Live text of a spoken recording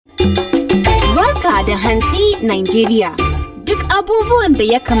Barka da Hantsi Nijeriya. Duk abubuwan da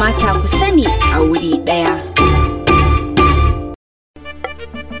ya kamata ku sani a wuri ɗaya.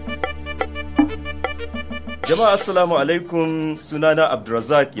 Jama'a assalamu alaikum, sunana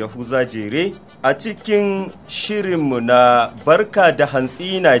Abdulrazak Yahuza Jere a cikin shirinmu na Barka da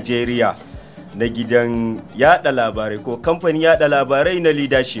Hantsi Nijeriya na gidan yada labarai ko kamfanin yada labarai na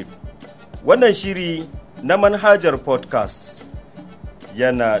Leadership. Wannan shiri na manhajar podcast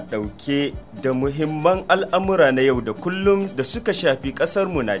yana ɗauke da muhimman al'amura na yau da kullum da suka shafi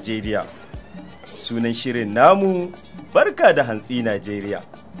ƙasarmu Najeriya. Sunan shirin namu Barka da Hantsi Nijeriya.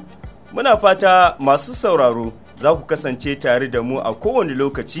 Muna fata masu sauraro za ku kasance tare da mu a kowane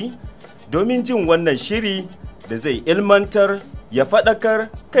lokaci domin jin wannan shiri da zai ilmantar, ya faɗakar,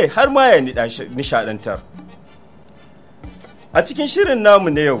 kai har ma ya nishaɗantar. A cikin shirin namu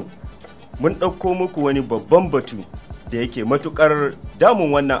na yau, mun ɗauko muku wani babban batu da yake matuƙar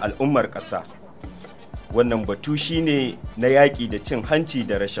damun wannan al'ummar ƙasa. Wannan batu shine na yaƙi da cin hanci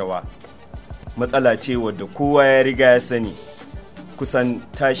da rashawa. Matsala ce wadda kowa ya riga ya sani. Kusan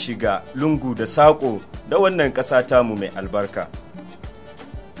ta shiga lungu da saƙo da wannan ƙasa tamu mai albarka.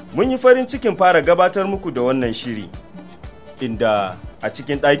 Mun yi farin cikin fara gabatar muku da wannan shiri, inda a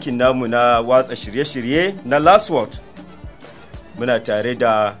cikin ɗakin namu na watsa shirye-shirye na Last Word muna tare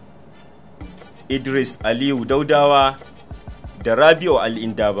da Idris Aliyu Daudawa da Rabi'u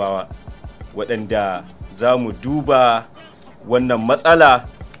Al'indabawa, waɗanda za mu duba wannan matsala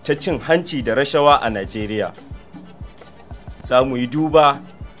ta cin hanci da rashawa a Najeriya. Za mu yi duba,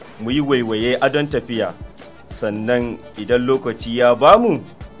 mu yi waiwaye adon tafiya, sannan idan lokaci ya bamu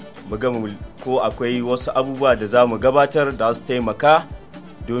mu ga ko akwai wasu abubuwa da za mu gabatar da su taimaka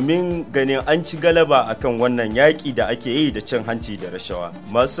domin ganin an ci galaba akan wannan yaƙi da ake yi da cin hanci da rashawa.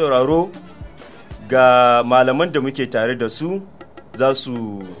 Masu sauraro, ga malaman da muke tare da su za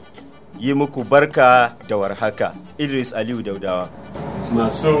su yi muku barka da warhaka. Idris Aliyu Daudawa.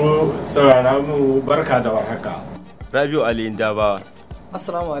 Masu sauraron mu barka da warhaka. Rabi'u Al'indabawa.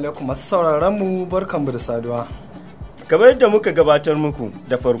 Assalamu alaikum masu sauraron mu barkanmu da saduwa. Kamar yadda muka gabatar muku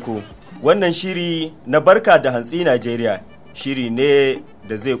da farko, wannan shiri na Barka da Hantsi Nijeriya shiri ne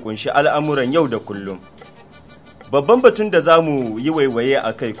da zai kunshi al'amuran yau da kullum. Babban batun da za mu yi waiwaye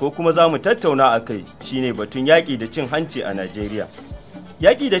a kai ko kuma za mu tattauna a kai shine batun yaƙi da cin hanci a Najeriya.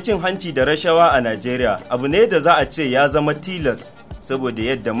 Yaƙi da cin hanci da rashawa a Najeriya abu ne da za a ce ya zama tilas saboda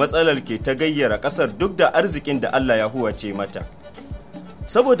yadda matsalar ke ta gayyara ƙasar duk da arzikin da Allah ya huwace mata.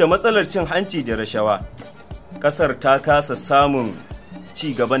 Saboda matsalar cin hanci da rashawa, ƙasar ta kasa samun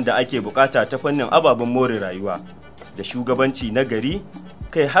ci gaban da ake bukata ta fannin ababen more rayuwa da shugabanci na gari,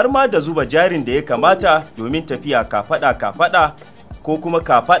 kai har ma da zuba jarin da ya kamata domin tafiya kafaɗa ko kuma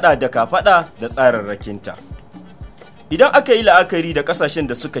kafaɗa da tsararrakinta. Idan aka yi la'akari da ƙasashen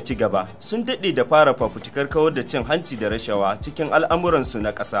da suka ci gaba, sun daɗe da fara fafutukar kawar da cin hanci da rashawa cikin al'amuransu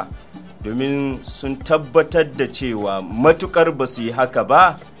na ƙasa, domin sun tabbatar da cewa matuƙar ba su yi haka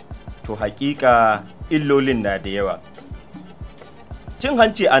ba, to haƙiƙa illolin na da yawa. Cin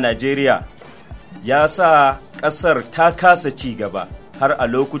hanci a Najeriya ya sa ƙasar ta kasa ci gaba, har a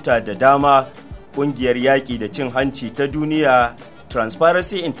lokuta da dama ƙungiyar yaƙi da cin hanci ta duniya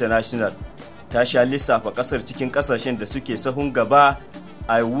Transparency International ta sha lissafa ƙasar cikin ƙasashen da suke sahun gaba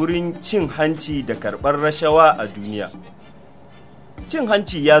a wurin cin hanci da karɓar rashawa a duniya. Cin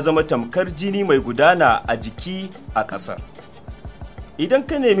hanci ya zama tamkar jini mai gudana a jiki a ƙasar. Idan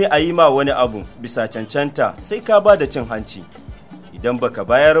ka nemi a yi ma wani abu bisa cancanta sai ka ba da cin hanci. Idan baka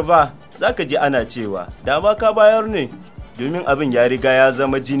bayar ba, za ka ji ana cewa dama ka bayar ne domin abin ya riga ya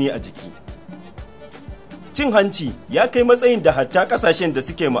zama jini a jiki. Cin hanci ya kai matsayin da hatta kasashen da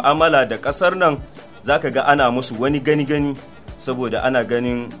suke mu'amala da ƙasar nan za ka ga ana musu wani gani-gani saboda ana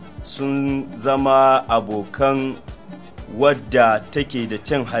ganin sun zama abokan wadda take da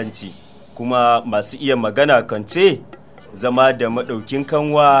cin hanci, kuma masu iya magana kan ce zama da maɗaukin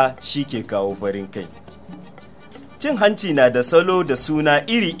kanwa shi ke kawo farin kai. Cin hanci na da salo da suna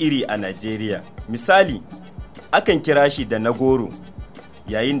iri-iri a Najeriya. Misali, akan kira shi da na goro,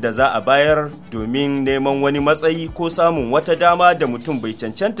 yayin da za a bayar domin neman wani matsayi ko samun wata dama da mutum bai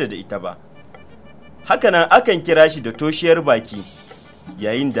cancanta da ita ba. Hakanan akan kira shi da toshiyar baki,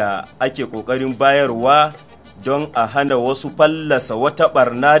 yayin da ake ƙoƙarin bayarwa don a hana wasu fallasa wata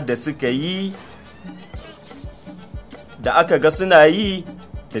ɓarna da suka yi da aka ga suna yi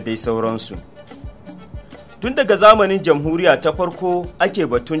da dai sauransu. Tun daga zamanin jamhuriya ta farko ake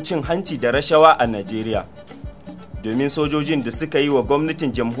batun cin hanci da rashawa a Najeriya. Domin sojojin da suka yi wa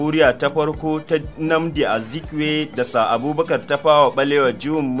gwamnatin jamhuriya ta farko ta Nnamdi Azikiwe da Sa Abubakar Tafawa Balewa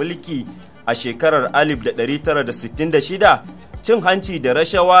juyin mulki a shekarar 1966 cin hanci da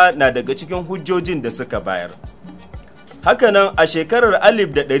rashawa na daga cikin hujjojin da suka bayar. Hakanan a shekarar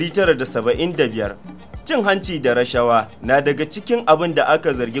 1975 cin hanci da rashawa na daga cikin abin da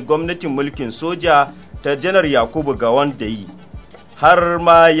aka zargi gwamnatin mulkin soja ta janar Yakubu Gowon da yi, har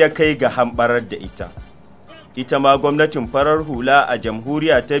ma ya kai ga hamɓarar da ita. Ita ma gwamnatin farar hula a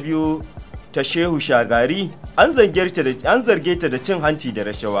jamhuriya ta biyu ta Shehu Shagari an zarge ta da cin hanci da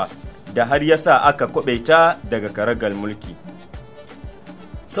rashawa da har ya sa aka kwaɓe ta daga karagar mulki.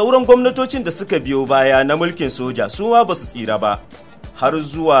 Sauran gwamnatocin da suka biyo baya na mulkin soja su ma ba su tsira ba, har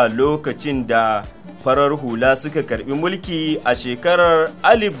zuwa lokacin da farar hula suka karbi mulki a shekarar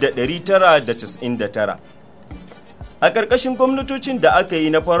 1999. A ƙarƙashin gwamnatocin da aka yi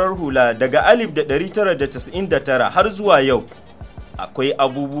na farar hula daga 1999 har zuwa yau, akwai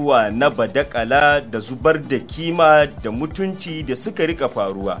abubuwa na badakala da zubar da kima da mutunci da suka rika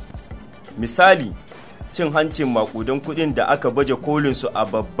faruwa. Misali, cin hancin makudan kudin da aka baje kolinsu a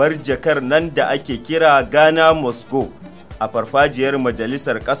babbar jakar nan da ake kira Ghana Must Go a farfajiyar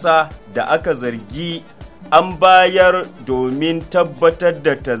majalisar ƙasa da aka zargi an bayar domin tabbatar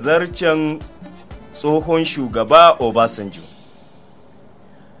da tazarcen tsohon shugaba Obasanjo.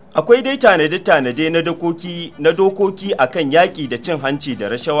 Akwai dai tanade-tanade na dokoki akan yaƙi da cin hanci da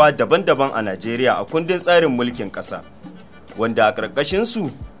rashawa daban-daban a Najeriya a kundin tsarin mulkin ƙasa, wanda a ƙarƙashinsu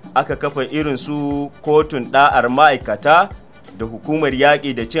aka kafa irin su kotun ɗa'ar ma'aikata da hukumar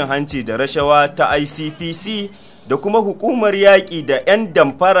yaƙi da cin hanci da rashawa ta ICPC da kuma hukumar yaƙi da 'yan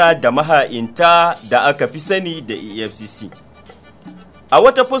damfara da maha'inta da aka fi sani da EFCC. A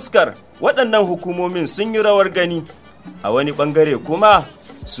wata fuskar, waɗannan hukumomin sun yi rawar gani, a wani ɓangare kuma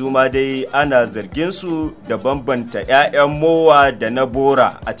su ma dai ana zargin su da bambanta 'ya'yan mowa da na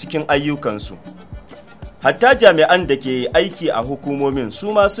bora a cikin ayyukansu. Hatta jami'an da ke aiki a hukumomin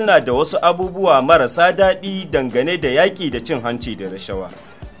su ma suna da wasu abubuwa marasa daɗi dangane da yaƙi da cin hanci da rashawa.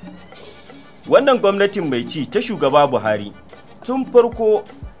 Wannan gwamnatin mai ci ta shugaba Buhari tun farko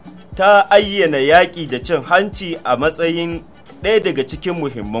ta ayyana yaƙi da cin hanci a matsayin ɗaya daga cikin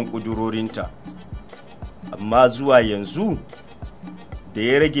muhimman ƙudurorinta. Amma zuwa yanzu da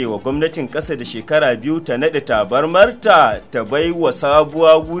ya rage wa gwamnatin ƙasa da shekara 2 ta naɗe tabarmarta ta bai wa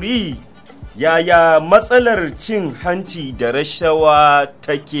sabuwa guri, yaya matsalar cin hanci da rashawa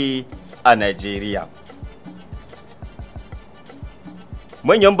take a Najeriya?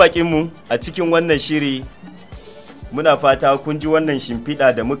 Manyan baƙinmu a cikin wannan shiri muna fata kun ji wannan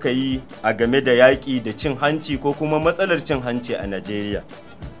shimfiɗa da muka yi a game da yaƙi da cin hanci ko kuma matsalar cin hanci a Najeriya.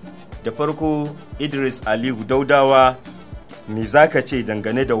 Da farko, Idris Aliyu Daudawa, me za ka ce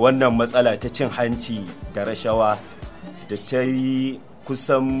dangane da wannan matsala ta cin hanci da rashawa da ta yi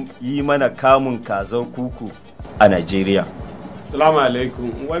kusan yi mana kamun kazar kuku a Najeriya? Assalamu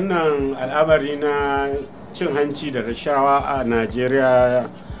alaikum. Wannan al'amari na cin hanci da rashawa a Najeriya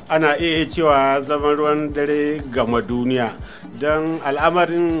ana iya cewa zaman ruwan dare gama duniya, don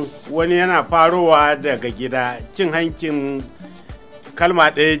al'amarin wani yana farowa daga gida. Cin hancin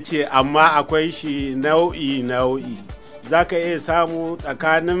kalma ɗaya ce amma akwai shi nau'i za ka iya samu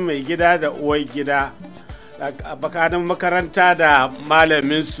tsakanin mai gida da uwar gida, tsakanin makaranta da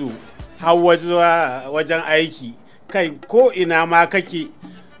malaminsu, har wajen aiki, kai ko ina ma kake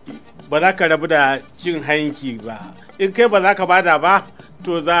ba za ka rabu da cin hanci ba. In kai ba za ka bada ba,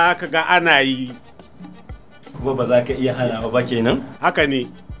 to za ka ga ana yi, kuma ba za ka iya hana ba kenan? Haka ne.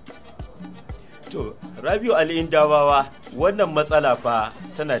 To, Rabiu Ali Dawawa, wannan matsala fa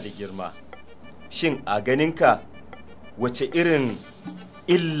tana da girma. Shin a ganinka wace irin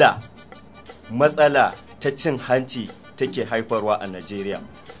illa matsala ta cin hanci take haifarwa a Najeriya?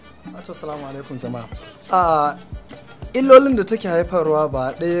 Assalamu alaikum jama'a. Illolin da take haifarwa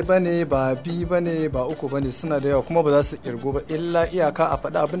ba ɗaya bane, ba biyu bane, ba uku bane, suna da yawa kuma ba za su kirgo ba, illa iyaka a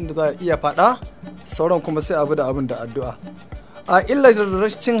faɗa abin da za a iya faɗa, sauran kuma sai abu da abin da addu'a. A illar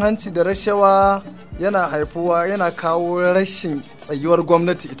cin hanci da rashawa yana haifuwa, yana kawo rashin tsayuwar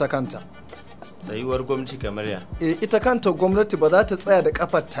gwamnati ita kanta. Tsayuwar gwamnati kamar ya? Ita kanta gwamnati ba za ta tsaya da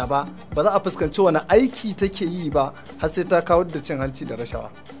kafarta ba za a fuskanci wani aiki take yi ba har sai ta kawo da cin hanci da rashawa.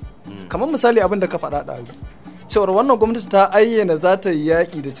 Kamar misali abin da ka faɗa ɗazu, cewar wannan gwamnati ta ayyana za ta yi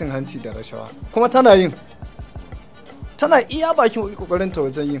yaƙi da cin hanci da rashawa, kuma tana iya bakin ƙoƙarinta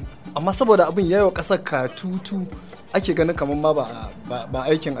wajen yin, amma saboda abin ya yi wa ƙasar katutu ake ganin kamar ma ba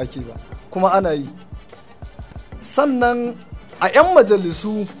aikin ake ba, kuma ana yi. Sannan a 'yan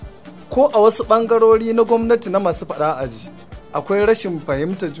majalisu ko a wasu ɓangarori na gwamnati na masu faɗa aji, akwai rashin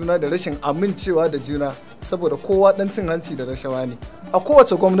fahimtar juna da rashin amincewa da juna, saboda kowa ɗan cin hanci da rashawa ne a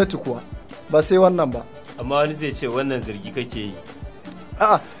kowace gwamnati kuwa, ba sai wannan ba. Amma wani zai ce wannan zargi kake yi.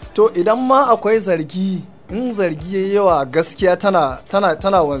 A'a, to idan ma akwai zargi in zargi yayi yawa gaskiya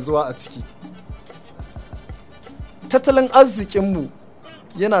tana wanzuwa a ciki. Tattalin arzikinmu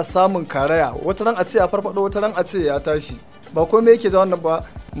yana samun karaya, wata ran a ce ya farfado, wata ran a ce ya tashi. Ba komai yake ja wannan ba,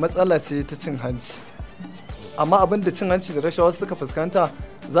 matsala ce ta cin hanci. Amma abin da cin hanci da rashawa suka fuskanta,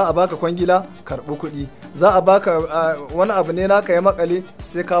 za a baka kwangila karɓi kuɗi, za a baka wani abu ne naka ya makale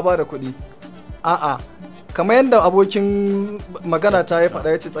sai ka ba da kuɗi. A'a, kamar yadda abokin magana ta ya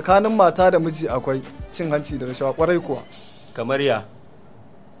faɗa, ya ce tsakanin mata da miji akwai cin hanci da rashawa kwarai kuwa. Kamar ya?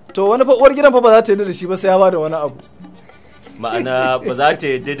 To wani fa uwar gidan fa ba za ta yi da shi ba sai ya ba da wani abu. Ma'ana ba za ta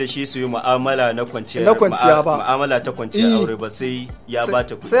yadda da shi su yi mu'amala na kwanciya ba, mu'amala ta kwanciya aure ba, sai ya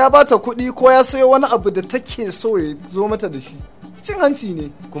bata kuɗi. Sai ya bata kuɗi ko ya sayo wani abu da take so ya zo mata da shi. Cin hanci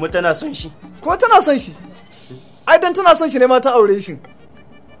ne. Kuma tana son shi. Ai dan tana son shi ne ma ta aure shi.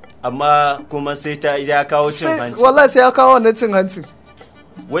 Amma kuma sai ya kawo cin hanci. Wallahi sai ya kawo wannan cin hancin.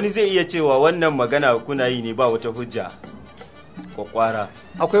 Wani zai iya cewa wannan magana kuna yi ne ba wata hujja kwakwara.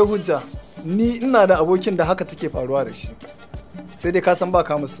 Akwai hujja. Ni ina da abokin da haka take faruwa da shi. Sai dai ka san ba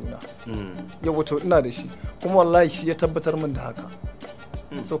kama suna. Yau to ina da shi. Kuma wallahi shi ya tabbatar min da haka.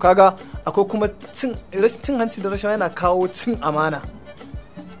 So kaga akwai kuma cin hanci da rashawa yana kawo cin amana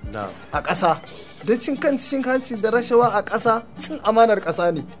a ƙasa. Da cin hanci da rashawa a ƙasa cin amanar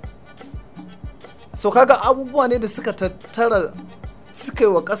ƙasa ne. So kaga abubuwa ne da suka tattara suka yi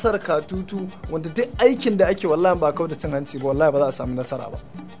wa ƙasar katutu, wanda duk aikin da ake wallahi ba kawo da cin hanci ba wallahi ba za a samu nasara ba.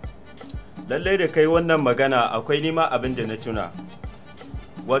 Lallai da kai wannan magana akwai nima abin da na tuna.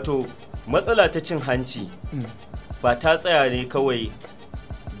 Wato matsala ta cin hanci ba ta tsaya ne kawai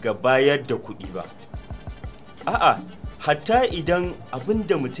ga bayar da kuɗi ba. A'a, hatta idan abin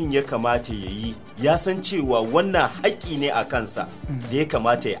da mutum ya kamata ya yi ya san cewa wannan haƙƙi ne a kansa da ya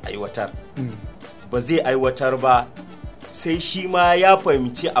kamata ya aiwatar. Ba zai aiwatar ba sai shi ma ya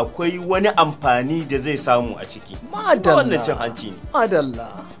fahimci akwai wani amfani da zai samu a ciki. Madalla. Wannan cin hanci ne. Madalla.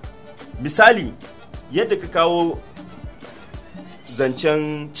 Misali, yadda ka kawo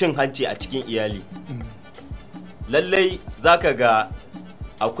zancen cin hanci a cikin iyali. Lallai za ka ga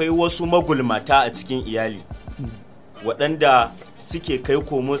akwai wasu magulmata a cikin iyali waɗanda suke kai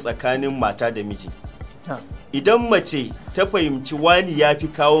komo tsakanin mata da miji. Idan mace ta fahimci wani ya fi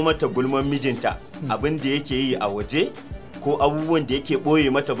kawo mata gulman mijinta abin da yake yi a waje ko abubuwan da yake ɓoye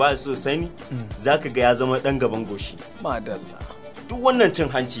mata ba so sani, za ka ga ya zama ɗan gaban goshi. Madalla. Duk wannan cin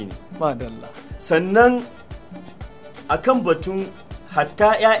hanci ne. Madalla. Sannan akan batun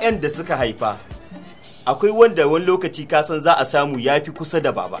hatta 'ya'yan da suka haifa, akwai wanda wani lokaci kasan za a samu ya fi kusa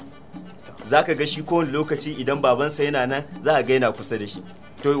da baba. Za ka ga shi kowane lokaci idan babansa yana nan za a ga yana kusa da shi.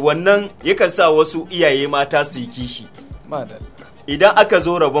 To wannan yakan sa wasu iyaye mata su yi kishi. Idan aka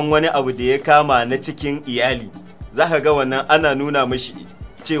zo rabon wani abu da ya kama na cikin iyali, za ka ga wannan ana nuna mashi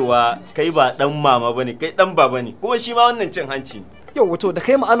cewa kai ba dan mama bane, kai dan baba ne, kuma shi ma wannan cin hanci ne. Yau wato da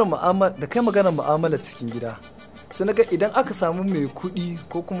kai maganar mu'amala cikin gida, sai naga idan aka samu mai kuɗi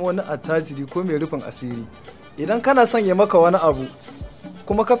ko kuma wani attajiri ko mai rufin asiri, idan kana son ya maka wani abu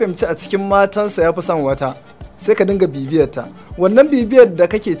kuma ka fahimci a cikin matansa ya fi son wata, sai ka dinga bibiyarta. Wannan bibiyar da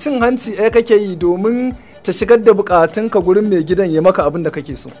kake cin hanci kake yi domin ta shigar da bukatunka gurin mai gidan ya maka abin da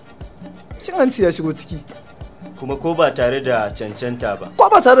kake so. Cin hanci ya shigo ciki. Kuma ko ba tare da cancanta ba. Ko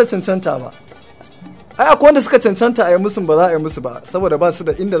ba tare da cancanta ba. Ai akwai wanda suka cancanta a yi musu ba za a yi musu ba, saboda ba su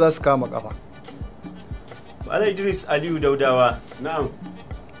da inda za su kama kafa. Malam Idris Aliyu Daudawa. Na'am.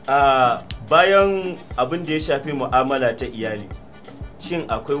 Bayan abin da ya shafi mu'amala ta iyali, shin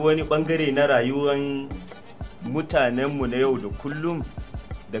akwai wani bangare na rayuwar mutanenmu na yau da kullum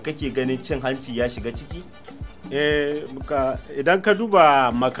da kake ganin cin hanci ya shiga ciki? Idan ka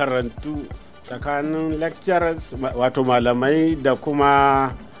duba makarantu tsakanin lecturers wato malamai da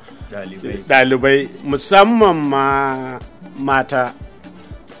kuma dalibai, musamman ma mata,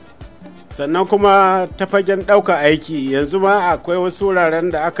 sannan kuma ta fagen ɗauka aiki, yanzu ma akwai wasu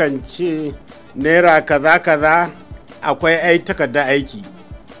wuraren da akan ce naira kaza akwai takarda aiki.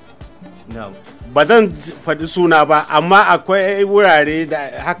 Ba zan faɗi suna ba, amma akwai wurare da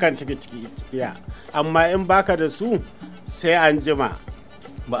hakan take tafiya, amma in baka da su sai an jima.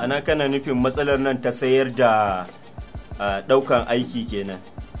 Ma'ana kana nufin matsalar nan ta sayar da ɗaukan aiki kenan.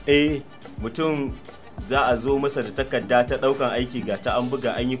 Mutum za a zo masa da takarda ta ɗaukan aiki ga ta an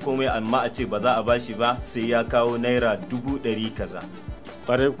buga an yi komai, amma a ce ba za a bashi ba sai ya kawo naira 100 kaza.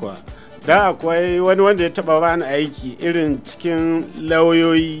 Ƙwarai kuwa. Da akwai wani wanda ya taɓa bani aiki irin cikin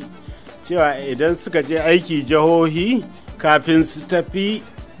lauyoyi, cewa idan suka je aiki jihohi kafin su tafi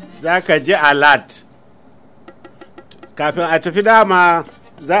za ka je alert. Kafin a tafi dama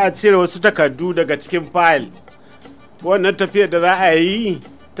za a cire wasu takardu daga cikin fayil. Wannan tafiyar da za a yi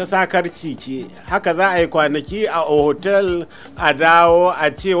ta sakarci ce. Haka za a yi kwanaki a hotel a dawo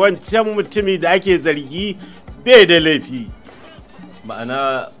a ce wancan mutumi da ake zargi bai da laifi.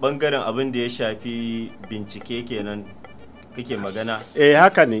 Ma'ana bangaren abin da ya shafi bincike kenan kake magana?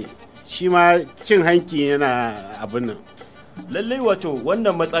 Haka ne, shi ma cin hanci yana abin nan. Lallai wato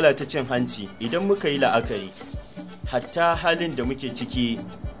wannan matsala ta cin hanci idan muka yi la'akari, hatta halin da muke ciki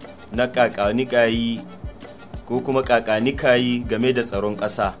na kakanikayi ko kuma kakanikayi game da tsaron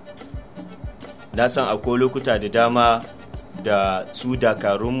ƙasa, na san akwai lokuta da dama da su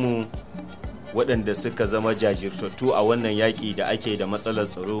dakarunmu waɗanda suka zama jajirtattu a wannan yaƙi da ake da matsalar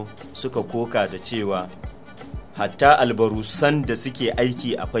tsaro suka koka da cewa hatta albarusan da suke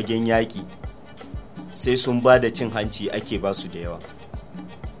aiki a fagen yaƙi sai sun ba da cin hanci ake ba su da yawa.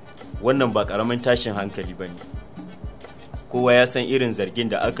 Wannan ba ƙaramin tashin hankali ba ne. Kowa ya san irin zargin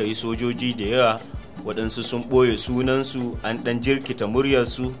da aka yi sojoji da yawa, waɗansu sun ɓoye sunansu, an ɗan jirkita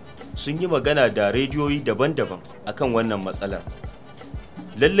muryarsu, sun yi magana da rediyoyi daban-daban akan wannan matsalar.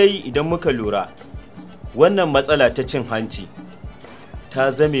 Lallai idan muka lura, wannan matsala ta cin hanci ta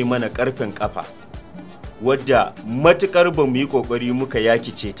zame mana ƙarfin ƙafa, wadda matuƙar ba mu yi ƙoƙari muka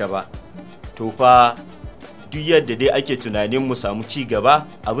yakice ta ba, to fa duk yadda dai ake tunanin mu samu ci gaba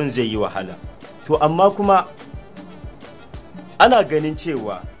abin zai yi wahala. To amma kuma ana ganin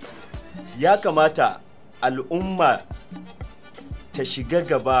cewa ya kamata al'umma ta shiga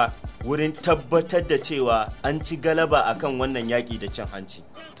gaba wurin tabbatar da cewa an ci galaba akan wannan yaƙi da cin hanci.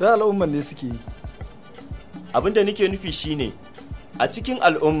 To ya al'umman ne suke yi? Abin da nake nufi shine a cikin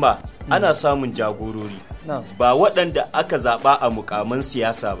al'umma ana samun jagorori, ba waɗanda aka zaɓa a mukamin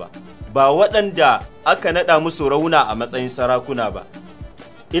siyasa ba waɗanda aka naɗa musu rauna a matsayin sarakuna ba.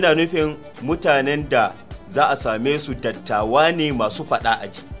 Ina nufin mutanen da za a same su dattawa ne masu faɗa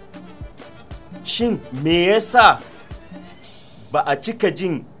aji. Shin me yasa ba a cika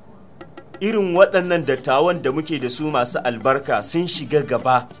jin irin waɗannan dattawan da muke da su masu albarka sun shiga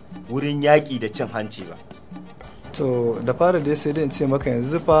gaba wurin yaƙi da cin hanci ba? To da fara dai sai dai in ce maka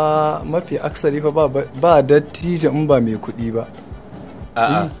yanzu fa mafi aksari fa ba dattijo in ba mai kuɗi ba.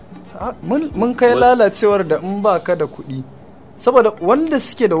 Mun kai lalacewar da in ba ka da kuɗi, saboda wanda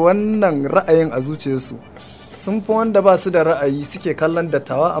suke da wannan ra'ayin a zuciyarsu sun fi wanda ba su da ra'ayi suke kallon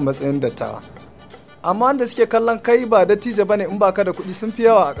dattawa a matsayin dattawa. Amma wanda suke kallon kai ba dattijo bane in ba ka da kuɗi sun fi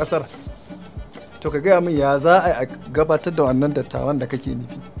yawa a ƙasar. To ka gaya min ya za a gabatar da wannan dattawan da kake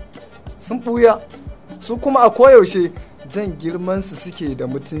nufi? Sun ɓuya. Su kuma a koyaushe jan girmansu suke da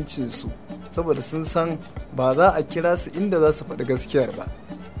mutuncinsu, saboda sun san ba za a kira su inda za su faɗi gaskiyar ba.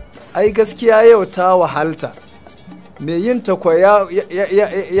 Ai gaskiya yau ta wahalta, mai yin takwa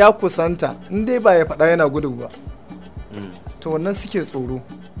ya kusanta in dai ba ya faɗa yana gudu ba. To wannan suke tsoro,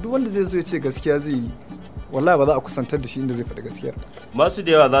 duk wanda zai zo ya ce gaskiya zai yi, wallahi ba za a kusantar da shi inda zai faɗi gaskiyar. Masu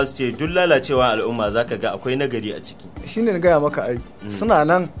da yawa za su ce duk lalacewa al'umma za ka ga akwai nagari a ciki. Shi ne na gaya maka ai, suna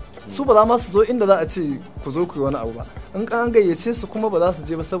nan su ba za ma su zo inda za a ce ku zo ku yi wani abu ba. In an gayyace su kuma ba za su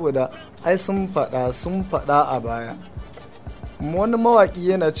je ba, saboda ai sun faɗa a baya. Wani mawaƙi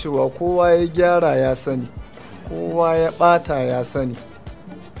yana cewa kowa ya gyara ya sani, kowa ya ɓata ya sani.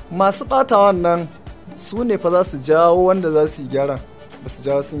 Masu ɓata wannan su ne fa za su jawo wanda za su yi gyaran, ba su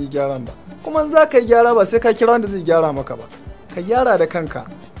jawo sun yi gyaran ba. Kuma za ka yi gyara ba sai ka kira wanda zai gyara maka ba, ka gyara da kanka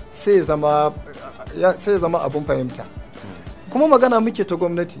sai ya zama abun fahimta. Kuma magana muke ta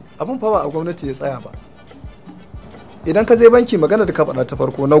gwamnati, abun fa ba a gwamnati ya tsaya ba. Idan ka je banki, magana da ka faɗa ta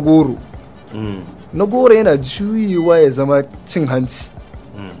farko na goro, na goro yana juyewa ya zama cin hanci.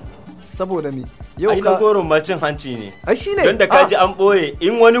 Saboda me? Ai na goron ma cin hanci ne. Ai shine. Don da kaji an ɓoye,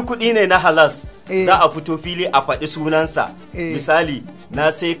 in wani kuɗi ne na halas za a fito fili a faɗi sunansa. Misali,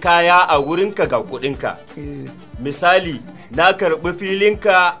 na sai kaya a wurinka ga kuɗinka. Misali, na karɓi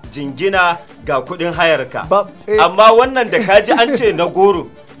filinka jingina ga kuɗin hayarka. Amma wannan da kaji an ce na goro,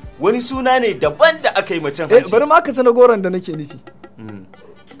 wani suna ne daban da aka yi macin hanci. Bari ma aka ce na goron da nake nufi.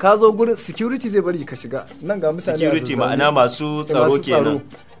 Ka zo gurin security zai bari ka shiga nan ga mutane security ma'ana masu tsaro kenan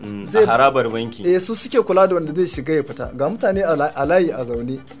a harabar banki. Su suke kula da wanda zai shiga ya fita, ga mutane a layi a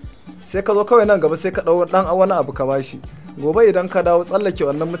zaune. Sai ka zo kawai nan gaba sai ka ɗau ɗan wani abu ka bashi, gobe idan ka dawo tsallake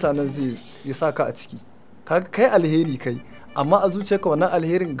wannan mutanen zai ya sa ka a ciki. Kai alheri kai, amma a zuciyarka wannan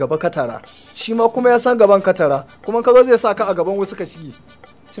alherin gaba ka tara, shi ma kuma ya san gaban ka tara, kuma ka zo zai sa ka a gaban wasu ka shige.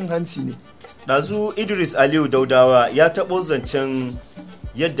 Cin hanci ne. Ɗazu Idris Aliyu Daudawa ya taɓo zancen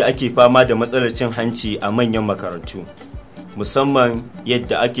yadda ake fama da matsalar cin hanci a manyan makarantu, musamman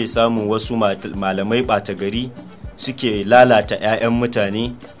yadda ake samun wasu malamai ɓata gari suke lalata 'ya'yan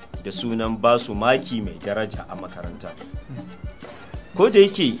mutane da sunan basu maki mai daraja a makaranta. Ko da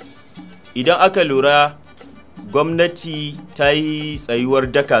yake idan aka lura gwamnati ta yi tsayuwar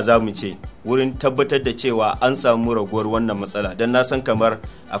daka za mu ce wurin tabbatar da cewa an samu raguwar wannan matsala, don na san kamar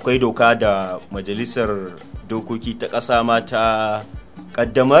akwai doka da majalisar dokoki ta ƙasa ma ta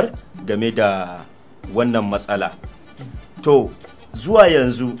ƙaddamar game da wannan matsala. To zuwa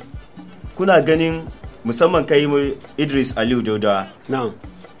yanzu kuna ganin musamman kai Idris Aliyu Dauda,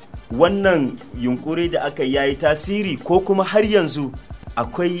 wannan yunkuri da aka yi tasiri ko kuma har yanzu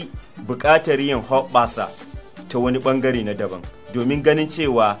akwai buƙatar yin hoɓɓasa ta wani ɓangare na daban domin ganin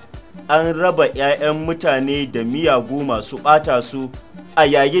cewa an raba 'ya'yan mutane da miyagu masu ɓata su a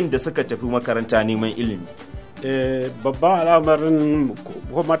yayin da suka tafi makaranta neman ilimi? Babban al'amarin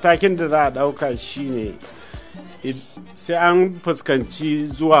ko matakin da za a ɗauka shine sai an fuskanci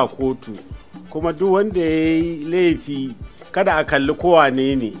zuwa kotu, kuma duk wanda ya yi laifi kada a kalli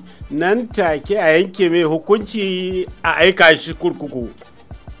kowane ne, nan take a yanke mai hukunci a aika shi kurkuku.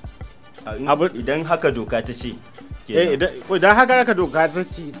 Idan haka doka ta ce idan haka doka ta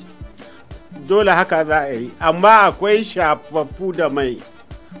ce dole haka za a yi, amma akwai shafaffu da mai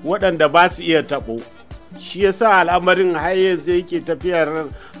waɗanda ba su iya taɓo, shi yasa al'amarin har yanzu yake tafiyar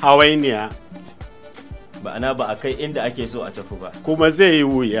hawainiya. Ba'ana ba a kai inda ake so a tafi ba, kuma zai yi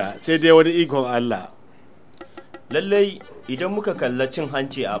wuya, sai dai wani ikon Allah. Lallai idan muka kalla cin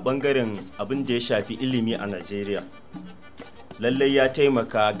hanci a bangaren abin da ya shafi ilimi a Najeriya, lallai ya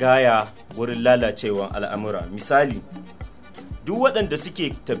taimaka gaya wurin lalacewan al'amura. Misali, duk waɗanda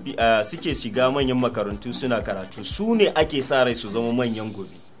suke shiga manyan makarantu suna karatu su ne ake sa rai su zama manyan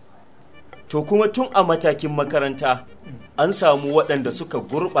gobe. To kuma tun a matakin makaranta an samu waɗanda suka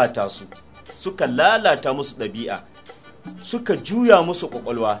gurɓata su, suka lalata musu ɗabi'a, suka juya musu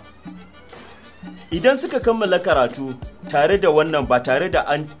ƙwaƙwalwa. Idan suka kammala karatu tare da wannan ba tare da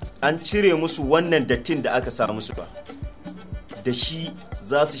an cire musu wannan dattin da aka sa musu ba, da shi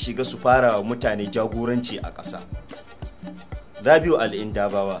za su shiga su fara wa mutane jagoranci a ƙasa. Rabiu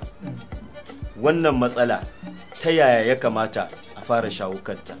Al'indabawa, wannan matsala ta yaya ya kamata a fara shawo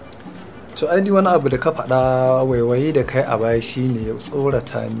kanta? To ainihin wani abu da ka faɗa waiwaye da kai a baya shine ya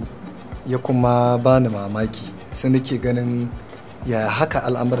tsorata ni ya kuma bani mamaki, sai nake ganin ya haka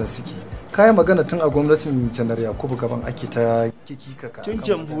al'amuran suke. Kayan magana tun a gwamnatin janar Yakubu Gaban ake ta kikika tun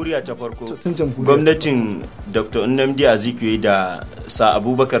jamhuriya ta farko, gwamnatin Dr. Nnamdi Azikiwe da Sa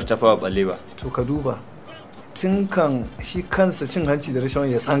Abubakar Tafawa Balewa. To ka duba tun kan shi kansa cin hanci da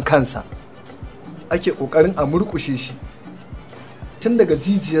rashawan ya san kansa ake kokarin a murkushe shi, tun daga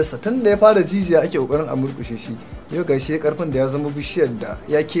jijiyarsa, tun da ya fara jijiya ake kokarin a murkushe shi. Yau ga shi karfin da ya zama bishiyar da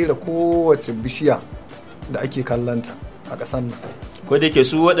ya kera kowace bishiya da ake kallanta a ƙasar nan. Ko da ke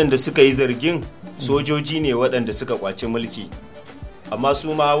su waɗanda suka yi zargin sojoji ne waɗanda suka kwaci mulki, amma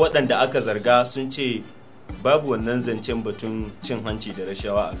su ma waɗanda aka zarga sun ce babu wannan zancen batun cin hanci da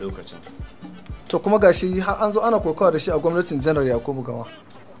rashawa a lokacin. To kuma gashi har an zo ana kokawa da shi a gwamnatin janar Yakubu Gawa.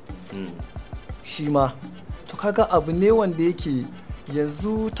 Shi ma to kaga abu ne wanda yake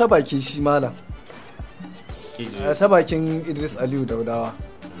yanzu ta bakin shi malam, ta bakin Idris Aliyu Daudawa,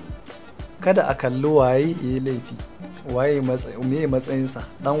 kada a kalli waye ya laifi, waye me matsayinsa,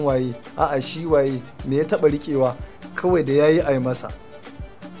 dan waye, a'a shi waye, me ya taba rikewa, kawai da yayi ai masa.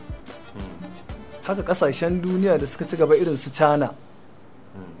 Haka kasashen duniya da suka ci gaba irin su China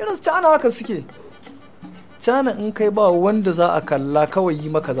haka suke. China in kai ba wanda za a kalla, kawai yi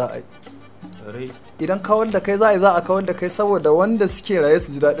maka za a yi. Idan kawar da kai za a kawar da kai saboda wanda suke raye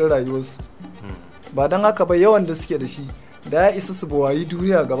su ji daɗin rayuwarsu, ba don haka ba yawan da suke da shi da ya isa su bawayi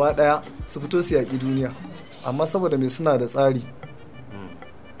duniya gaba ɗaya su fito su yaƙi duniya, amma saboda mai suna da tsari.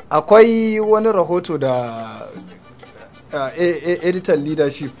 Akwai wani rahoto da editor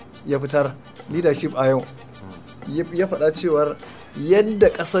leadership ya fitar, leadership a yau, ya faɗa cewar yadda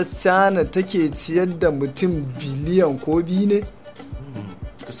ƙasar China take ciyar da mutum biliyan ko biyu ne?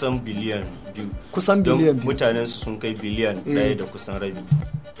 Kusan biliyan biyu. Kusan biliyan biyu. Mutanen su sun kai biliyan ɗaya da kusan rabi.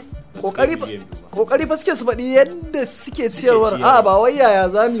 Kokari fa suke su faɗi yadda suke ciyarwar, a ba wai yaya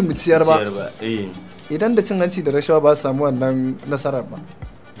za mu ciyar ba. Idan da cin hanci da rashawa ba samu wannan nasarar ba.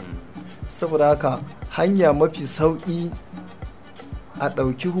 Saboda haka hanya mafi sauƙi a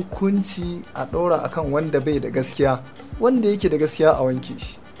ɗauki hukunci a ɗora akan wanda bai da gaskiya, wanda yake da gaskiya a wanke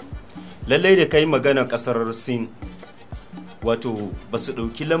shi. Lallai da kai maganar ƙasar Sin, wato ba su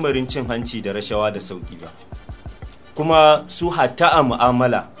ɗauki lamarin cin hanci da rashawa da sauƙi ba, kuma su hatta a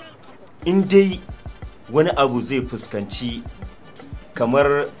mu'amala in dai wani abu zai fuskanci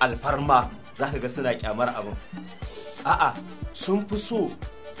kamar alfarma za ka ga suna kyamar abin. A'a, sun fi so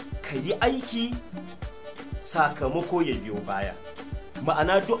ka yi aiki sakamako ya biyo baya,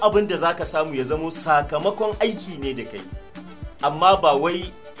 ma'ana duk abin da za ka samu ya zamo sakamakon aiki ne da kai, amma ba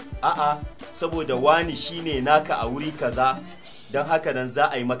wai a'a saboda wani shine naka a wuri kaza don haka nan za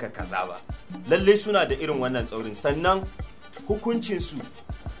a yi maka kaza ba. Lallai suna da irin wannan tsaurin. Sannan hukuncinsu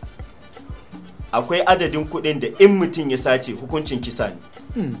akwai adadin kuɗin da in mutum ya sace hukuncin kisa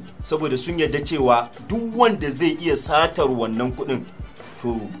ne. Saboda sun yarda cewa duk wanda zai iya satar wannan kuɗin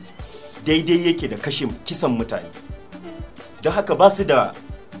to daidai yake da kashe kisan mutane. Don haka ba su da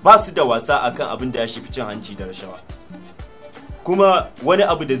wasa akan abin da ya shafi cin hanci da rashawa. Kuma wani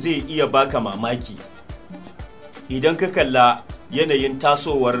abu da zai iya baka mamaki idan ka kalla yanayin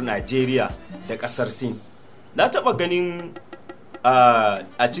tasowar Najeriya da ƙasar Sin. Na taɓa ganin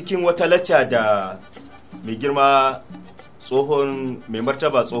a cikin wata lacca da mai girma mai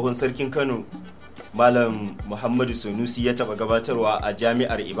martaba tsohon sarkin Kano Malam Muhammadu Sanusi ya taɓa gabatarwa a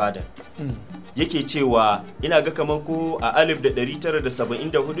jami'ar Ibadan. Yake cewa ina ga kamar ko a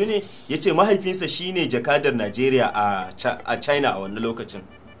 1974 ne ya ce mahaifinsa shine jakadar Najeriya a China a wannan lokacin.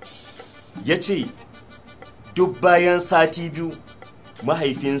 Ya ce duk bayan sati 2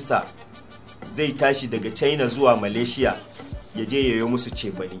 mahaifinsa zai tashi daga China zuwa Malaysia ya je yayo musu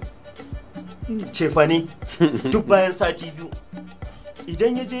cefane duk bayan sati 2.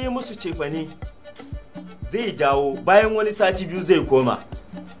 Idan ya je musu cefane zai dawo bayan wani sati 2 zai koma.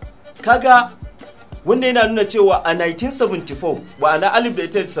 Kaga wanda yana nuna cewa a 1974 wa na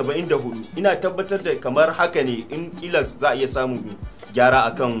 1974 ina tabbatar da kamar haka ne, in kila za a iya samun gyara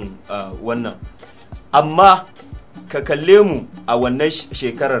akan wannan. Amma ka kalle mu a wannan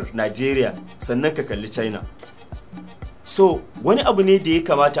shekarar Najeriya sannan ka kalli China. So wani abu ne da ya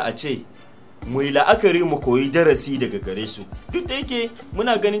kamata a ce mu yi la'akari mu koyi darasi daga gare su. Duk da yake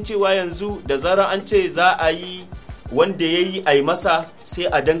muna ganin cewa yanzu da zarar an ce za a yi wanda ya yi a yi masa sai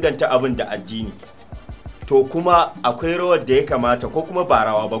a danganta abin da addini. To kuma akwai rawar da ya kamata, ko kuma ba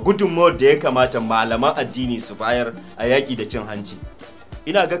rawa ba, gudunmawar da ya kamata malaman addini su bayar a yaƙi da cin hanci.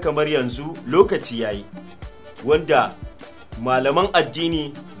 Ina ga kamar yanzu lokaci ya yi wanda malaman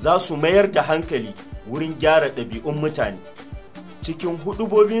addini za su mayar da hankali wurin gyara ɗabi'un mutane cikin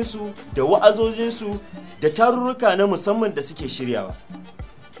hudubobinsu da wa'azozinsu da tarurruka na musamman da suke shiryawa.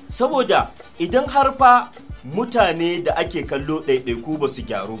 Saboda idan har fa mutane da ake kallo ɗaiɗaiku ba su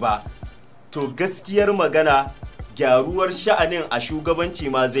gyaru ba, to gaskiyar magana gyaruwar sha'anin a shugabanci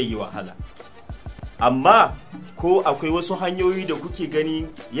ma zai yi wahala. Amma ko akwai wasu hanyoyi da kuke gani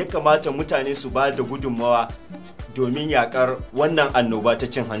ya kamata mutane su ba da gudunmawa domin yakar wannan annoba ta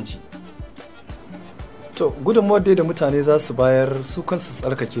cin hanci? To gudunmawar dai da mutane za su bayar su kansu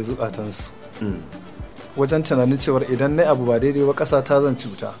tsarkake zukatansu wajen tunanin cewar idan na abu ba daidai ba ƙasa ta zan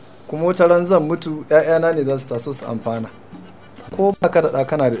cuta, kuma wata ran zan mutu, 'ya'yana ne za su taso su amfana, ko ba ka da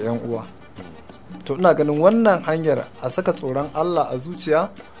kana da 'yan uwa. To ina ganin wannan hanyar a saka tsoron Allah a zuciya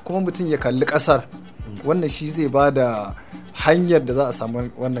kuma mutum ya kalli ƙasar, wannan shi zai ba da hanyar da za a samu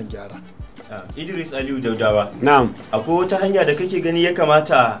wannan gyara. Idris Aliyu Daudawa. Na'am. Akwai wata hanya da kake gani ya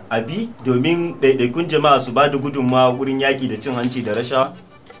kamata a bi domin ɗaiɗaikun jama'a su ba da gudunmawa wurin yaƙi da cin hanci da rashawa?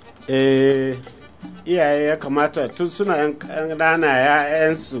 Iyaye ya kamata tun suna yan ƙanana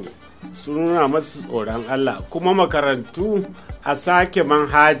ya'yansu su nuna masu tsoron Allah, kuma makarantu a sake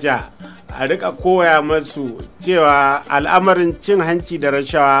manhaja a rika koya masu cewa al'amarin cin hanci da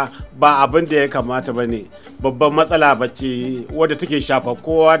rashawa ba abin da ya kamata ba ne, babban matsala ba ce wadda take shafa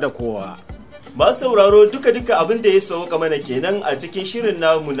kowa da kowa. Masu sauraro duka abin da ya sauka mana kenan a cikin shirin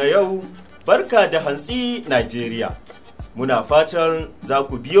namu na yau, Barka da Hantsi Nijeriya. Muna fatan za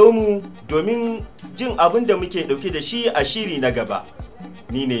ku biyo mu domin jin abin da muke ɗauke da shi a shiri na gaba.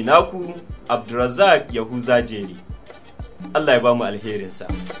 Ni ne naku Abdulrazak Yahuza Jeri. Allah ya ba mu alherinsa.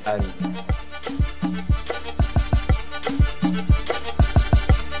 Amin.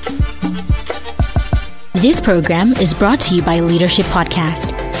 This program is brought to you by Leadership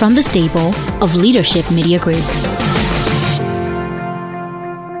Podcast from the stable of Leadership Media Group.